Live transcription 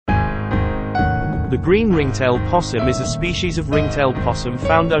The green ringtail possum is a species of ringtail possum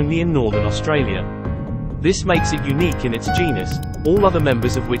found only in northern Australia. This makes it unique in its genus, all other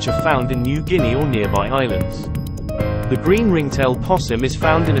members of which are found in New Guinea or nearby islands. The green ringtail possum is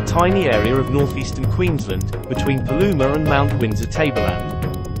found in a tiny area of northeastern Queensland, between Paluma and Mount Windsor Tableland.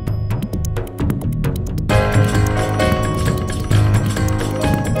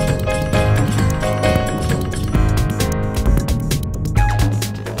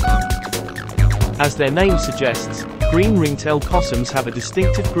 As their name suggests, green ringtail possums have a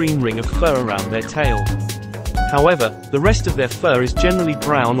distinctive green ring of fur around their tail. However, the rest of their fur is generally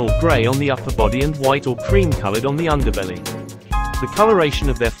brown or grey on the upper body and white or cream-coloured on the underbelly. The coloration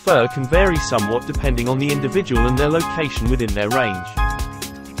of their fur can vary somewhat depending on the individual and their location within their range.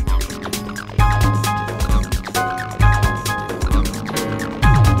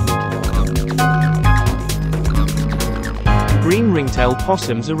 Green ringtail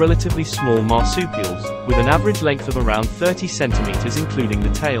possums are relatively small marsupials, with an average length of around 30 centimeters including the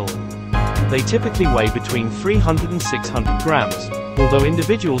tail. They typically weigh between 300 and 600 grams, although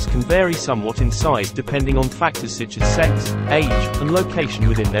individuals can vary somewhat in size depending on factors such as sex, age, and location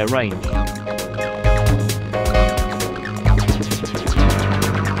within their range.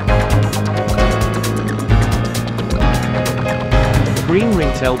 Green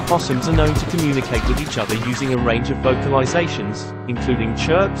ringtail possums are known to communicate with each other using a range of vocalizations, including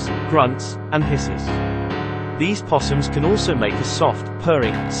chirps, grunts, and hisses. These possums can also make a soft,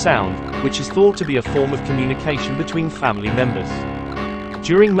 purring sound, which is thought to be a form of communication between family members.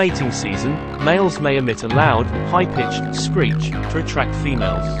 During mating season, males may emit a loud, high-pitched screech to attract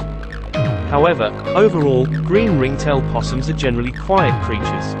females. However, overall, green ringtail possums are generally quiet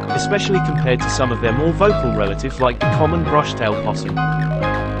creatures, especially compared to some of their more vocal relatives like the common brushtail possum.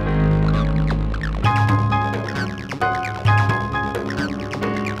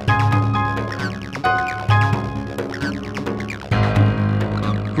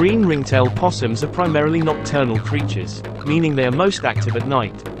 Green ringtail possums are primarily nocturnal creatures, meaning they are most active at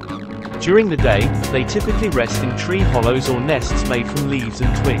night. During the day, they typically rest in tree hollows or nests made from leaves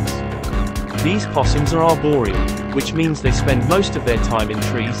and twigs. These possums are arboreal, which means they spend most of their time in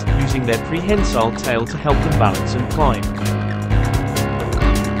trees, using their prehensile tail to help them balance and climb.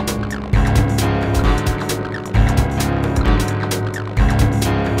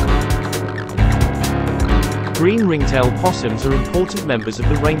 Green ringtail possums are important members of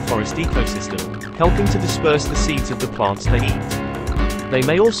the rainforest ecosystem, helping to disperse the seeds of the plants they eat. They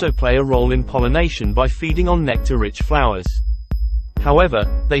may also play a role in pollination by feeding on nectar-rich flowers. However,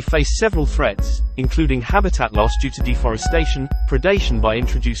 they face several threats, including habitat loss due to deforestation, predation by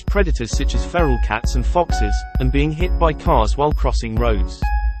introduced predators such as feral cats and foxes, and being hit by cars while crossing roads.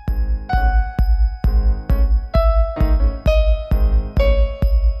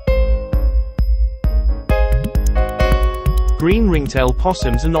 Green ringtail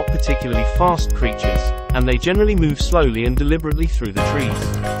possums are not particularly fast creatures, and they generally move slowly and deliberately through the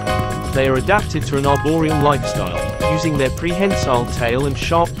trees. They are adapted to an arboreal lifestyle, using their prehensile tail and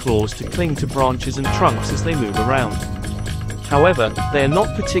sharp claws to cling to branches and trunks as they move around. However, they are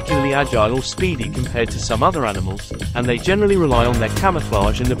not particularly agile or speedy compared to some other animals, and they generally rely on their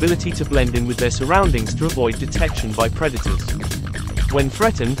camouflage and ability to blend in with their surroundings to avoid detection by predators. When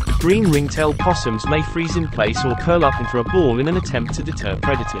threatened, green ringtail possums may freeze in place or curl up into a ball in an attempt to deter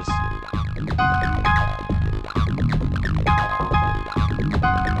predators.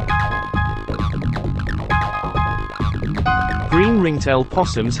 Green ringtail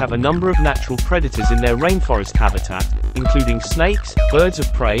possums have a number of natural predators in their rainforest habitat, including snakes, birds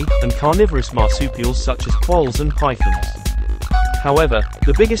of prey, and carnivorous marsupials such as quolls and pythons. However,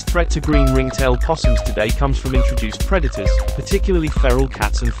 the biggest threat to green ringtail possums today comes from introduced predators, particularly feral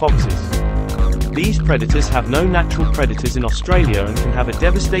cats and foxes. These predators have no natural predators in Australia and can have a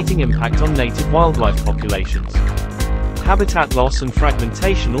devastating impact on native wildlife populations. Habitat loss and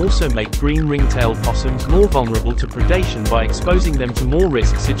fragmentation also make green ringtail possums more vulnerable to predation by exposing them to more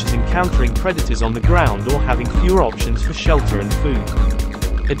risks such as encountering predators on the ground or having fewer options for shelter and food.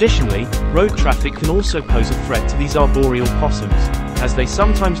 Additionally, road traffic can also pose a threat to these arboreal possums, as they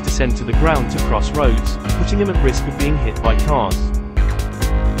sometimes descend to the ground to cross roads, putting them at risk of being hit by cars.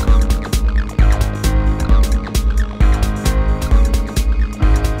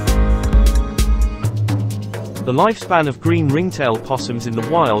 The lifespan of green ringtail possums in the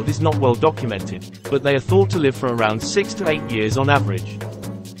wild is not well documented, but they are thought to live for around 6 to 8 years on average.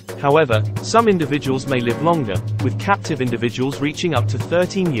 However, some individuals may live longer, with captive individuals reaching up to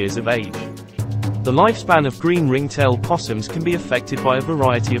 13 years of age. The lifespan of green ringtail possums can be affected by a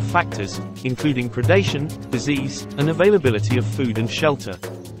variety of factors, including predation, disease, and availability of food and shelter.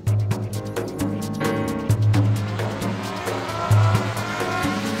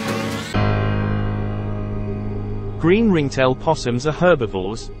 Green ringtail possums are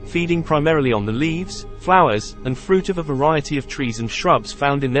herbivores, feeding primarily on the leaves, flowers, and fruit of a variety of trees and shrubs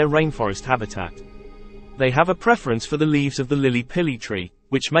found in their rainforest habitat. They have a preference for the leaves of the lily-pilly tree,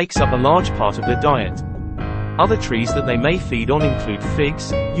 which makes up a large part of their diet. Other trees that they may feed on include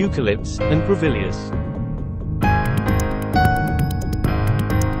figs, eucalypts, and grevilleas.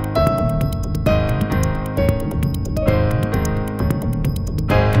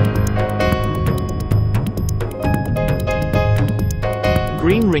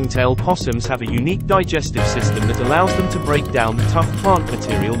 Green ringtail possums have a unique digestive system that allows them to break down the tough plant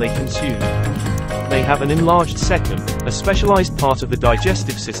material they consume. They have an enlarged cecum, a specialized part of the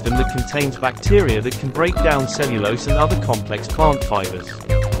digestive system that contains bacteria that can break down cellulose and other complex plant fibers.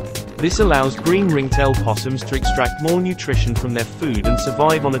 This allows green ringtail possums to extract more nutrition from their food and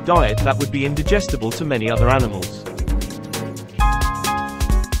survive on a diet that would be indigestible to many other animals.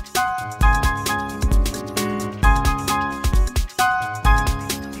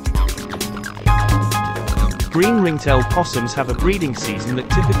 Green ringtail possums have a breeding season that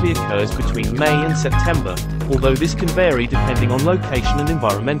typically occurs between May and September, although this can vary depending on location and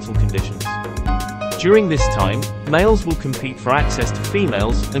environmental conditions. During this time, males will compete for access to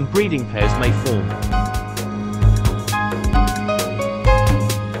females, and breeding pairs may form.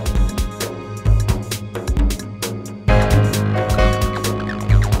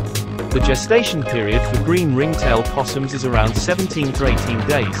 The gestation period for green ringtail possums is around 17 to 18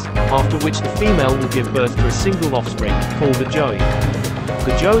 days, after which the female will give birth to a single offspring, called a joey.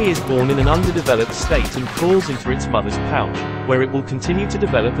 The joey is born in an underdeveloped state and crawls into its mother's pouch, where it will continue to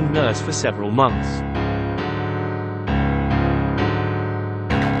develop and nurse for several months.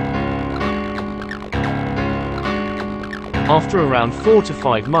 After around 4 to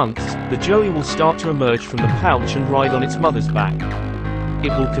 5 months, the joey will start to emerge from the pouch and ride on its mother's back. It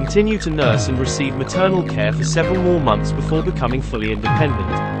will continue to nurse and receive maternal care for several more months before becoming fully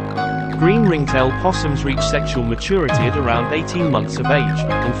independent. Green ringtail possums reach sexual maturity at around 18 months of age,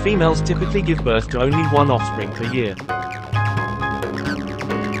 and females typically give birth to only one offspring per year.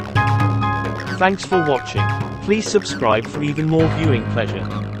 Thanks for watching. Please subscribe for even more viewing pleasure.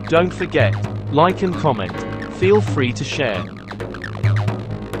 Don't forget, like and comment. Feel free to share.